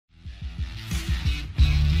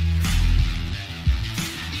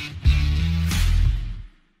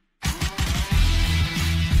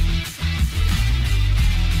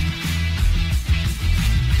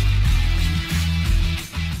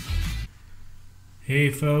Hey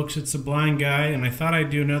folks, it's the Blind Guy, and I thought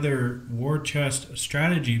I'd do another war chest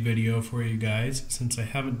strategy video for you guys since I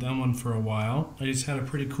haven't done one for a while. I just had a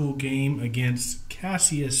pretty cool game against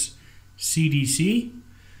Cassius CDC.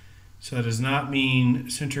 So that does not mean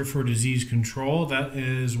Center for Disease Control. That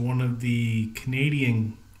is one of the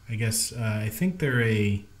Canadian, I think they're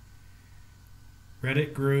a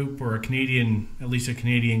Reddit group or a Canadian, at least a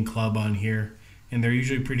Canadian club on here. And they're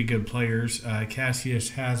usually pretty good players. Cassius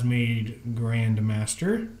has made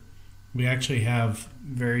Grandmaster. We actually have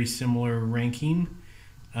very similar ranking,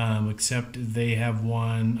 except they have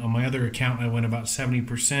won. On my other account, I went about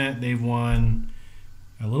 70%. They've won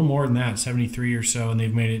a little more than that, 73 or so, and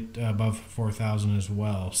they've made it above 4,000 as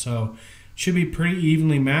well. So should be pretty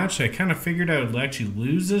evenly matched. I kind of figured I would actually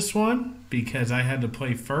lose this one because I had to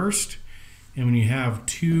play first. And when you have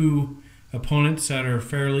two opponents that are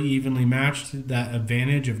fairly evenly matched, that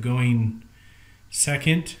advantage of going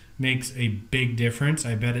second makes a big difference.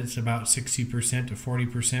 I bet it's about 60% to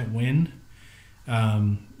 40% win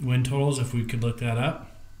totals, if we could look that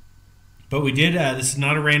up. But we did, this is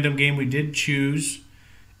not a random game, we did choose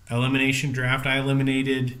elimination draft. I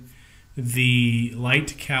eliminated the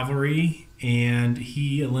light cavalry, and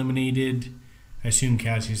he eliminated, I assume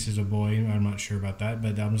Cassius is a boy, I'm not sure about that,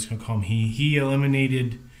 but I'm just going to call him he. He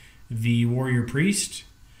eliminated the warrior priest,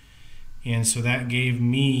 and so that gave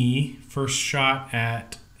me first shot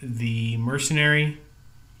at the mercenary,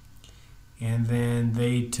 and then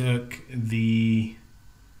they took the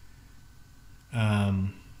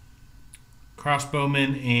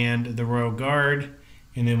crossbowman and the royal guard,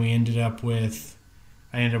 and then I ended up with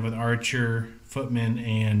archer, footman,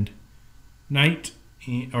 and knight,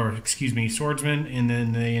 or excuse me, swordsman, and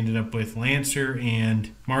then they ended up with lancer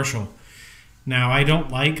and marshal. Now, I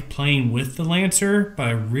don't like playing with the Lancer, but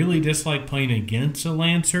I really dislike playing against a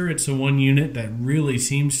Lancer. It's the one unit that really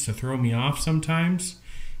seems to throw me off sometimes.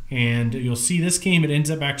 And you'll see this game, it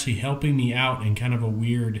ends up actually helping me out in kind of a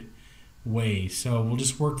weird way. So we'll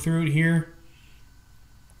just work through it here.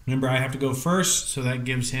 Remember, I have to go first, so that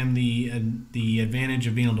gives him the advantage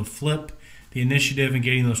of being able to flip the initiative and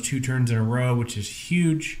getting those 2 turns in a row, which is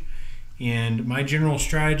huge. And my general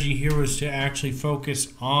strategy here was to actually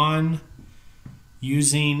focus on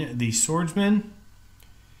using the swordsman,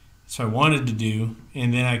 so I wanted to do,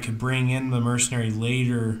 and then I could bring in the mercenary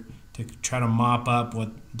later to try to mop up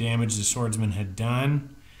what damage the swordsman had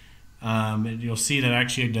done. You'll see that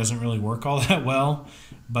actually it doesn't really work all that well,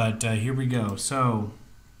 but here we go. So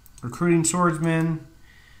recruiting swordsman,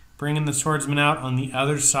 bringing the swordsman out on the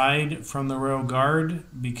other side from the royal guard,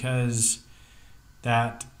 because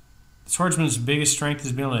that swordsman's biggest strength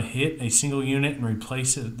is being able to hit a single unit and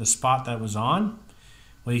replace it at the spot that was on.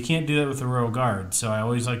 Well, you can't do that with the royal guard, so I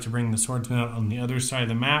always like to bring the swordsman out on the other side of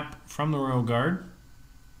the map from the royal guard.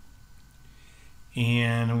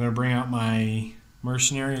 And I'm going to bring out my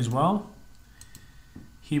mercenary as well.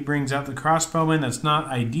 He brings out the crossbowman. That's not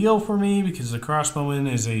ideal for me because the crossbowman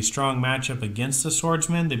is a strong matchup against the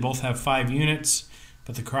swordsman. They both have 5 units,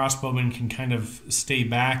 but the crossbowman can kind of stay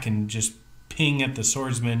back and just ping at the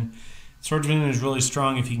swordsman. Swordsman is really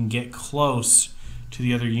strong if he can get close to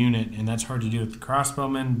the other unit, and that's hard to do with the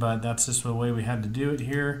crossbowman, but that's just the way we had to do it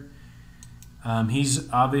here. He's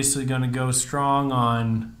obviously going to go strong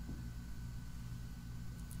on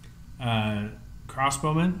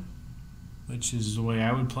crossbowman, which is the way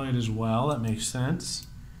I would play it as well. That makes sense.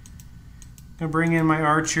 I'm going to bring in my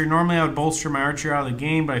archer. Normally I would bolster my archer out of the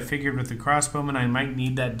game, but I figured with the crossbowman I might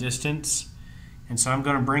need that distance, and so I'm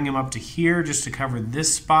going to bring him up to here just to cover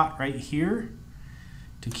this spot right here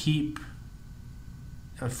to keep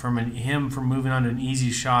him from moving on to an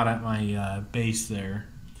easy shot at my base there.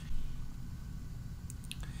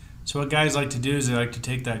 So what guys like to do is they like to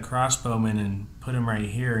take that crossbowman and put him right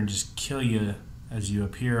here and just kill you as you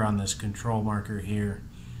appear on this control marker here.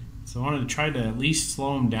 So I wanted to try to at least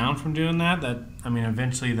slow him down from doing that.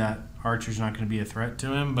 Eventually that archer's not going to be a threat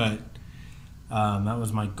to him, but that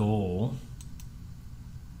was my goal.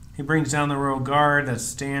 He brings down the royal guard. That's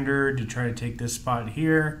standard to try to take this spot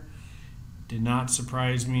here. Did not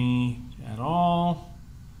surprise me at all.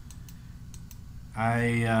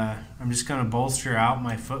 I'm just going to bolster out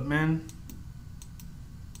my footmen.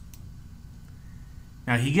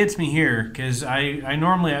 Now he gets me here because I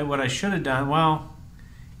normally, what I should have done, well,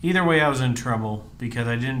 either way I was in trouble because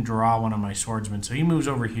I didn't draw one of my swordsmen. So he moves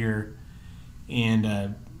over here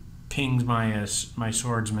and pings my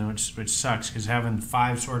swordsman, which sucks because having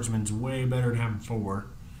 5 swordsmen is way better than having 4.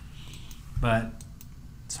 But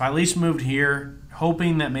so I at least moved here,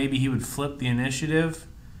 hoping that maybe he would flip the initiative,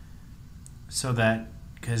 so that,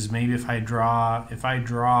 because maybe if I draw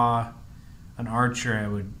an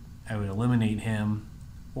archer, eliminate him,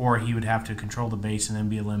 or he would have to control the base and then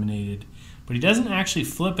be eliminated. But he doesn't actually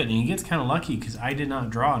flip it, and he gets kind of lucky because I did not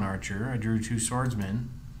draw an archer. I drew 2 swordsmen.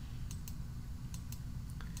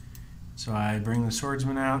 So I bring the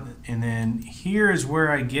swordsman out, and then here is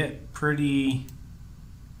where I get pretty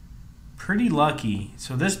lucky.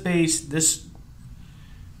 So this base, this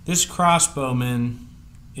crossbowman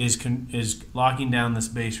is locking down this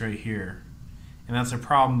base right here. And that's a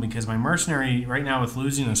problem because my mercenary, right now with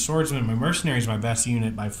losing a swordsman, my mercenary is my best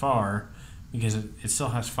unit by far because it still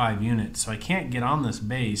has 5 units. So I can't get on this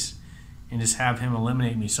base and just have him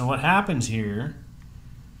eliminate me. So what happens here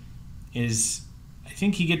is I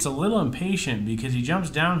think he gets a little impatient because he jumps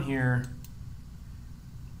down here.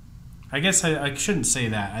 I guess I shouldn't say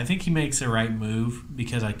that. I think he makes the right move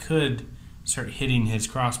because I could start hitting his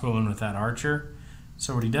crossbowman with that archer.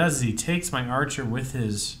 So what he does is he takes my archer with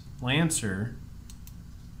his lancer.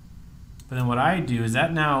 But then what I do is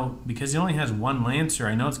that now, because he only has 1 lancer,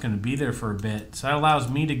 I know it's going to be there for a bit. So that allows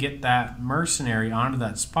me to get that mercenary onto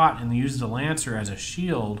that spot and use the lancer as a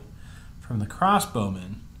shield from the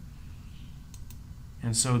crossbowman.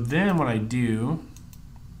 And so then what I do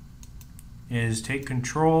is take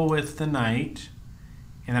control with the knight,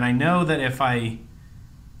 and then I know that if I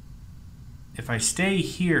stay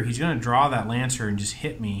here, he's going to draw that lancer and just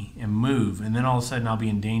hit me and move, and then all of a sudden I'll be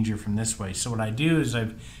in danger from this way. So what I do is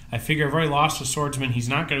I figure I've already lost a swordsman. He's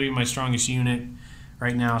not going to be my strongest unit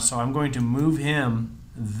right now, so I'm going to move him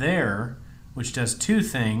there, which does 2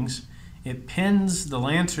 things. It pins the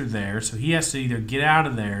lancer there, so he has to either get out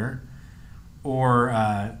of there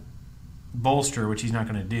or bolster, which he's not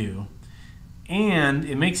going to do. And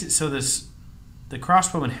it makes it so the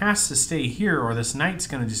crossbowman has to stay here, or this knight's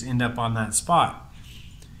going to just end up on that spot.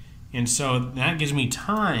 And so that gives me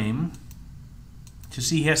time to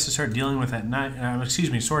see he has to start dealing with that knight.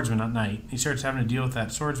 Swordsman, not knight. He starts having to deal with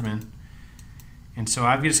that swordsman. And so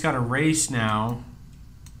I've just got to race now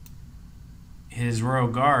his royal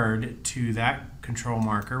guard to that control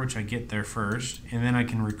marker, which I get there first, and then I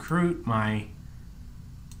can recruit my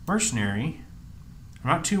mercenary. I'm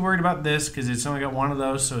not too worried about this because it's only got 1 of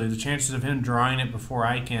those, so the chances of him drawing it before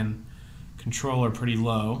I can control are pretty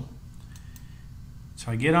low.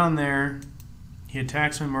 So I get on there, he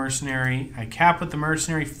attacks my mercenary, I cap with the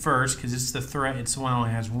mercenary first because it's the threat, it's the one that only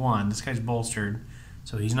has 1. This guy's bolstered,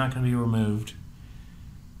 so he's not going to be removed.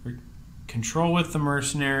 Control with the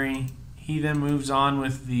mercenary, he then moves on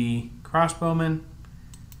with the crossbowman,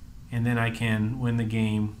 and then I can win the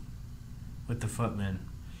game with the footman.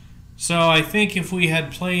 So I think if we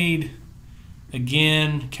had played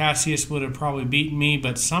again, Cassius would have probably beaten me,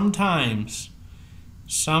 but sometimes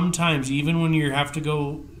even when you have to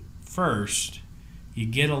go first, you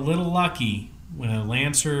get a little lucky when a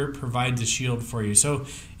lancer provides a shield for you. So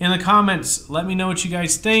in the comments, let me know what you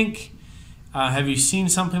guys think. Have you seen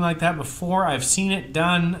something like that before? I've seen it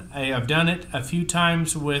done. I've done it a few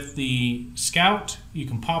times with the scout. You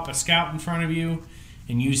can pop a scout in front of you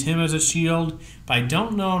and use him as a shield. But I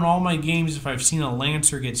don't know in all my games if I've seen a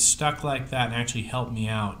lancer get stuck like that and actually help me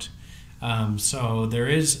out. So there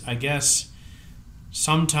is, I guess,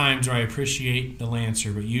 sometimes where I appreciate the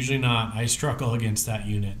lancer, but usually not. I struggle against that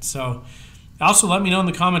unit. So also let me know in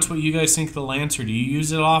the comments what you guys think of the lancer. Do you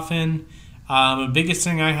use it often? The biggest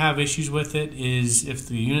thing I have issues with it is if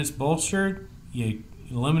the unit's bolstered, you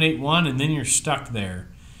eliminate 1 and then you're stuck there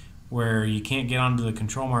where you can't get onto the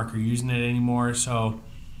control marker using it anymore. So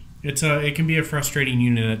it can be a frustrating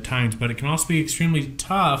unit at times, but it can also be extremely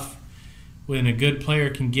tough when a good player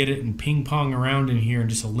can get it and ping pong around in here and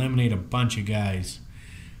just eliminate a bunch of guys.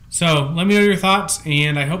 So let me know your thoughts,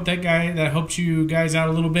 and I hope that helped you guys out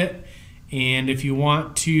a little bit. And if you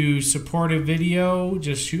want to support a video,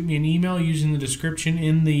 just shoot me an email using the description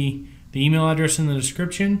in the email address in the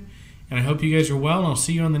description. And I hope you guys are well, and I'll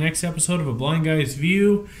see you on the next episode of A Blind Guy's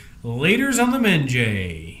View. Laters on the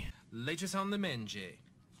Menjay. Laters on the Menjay.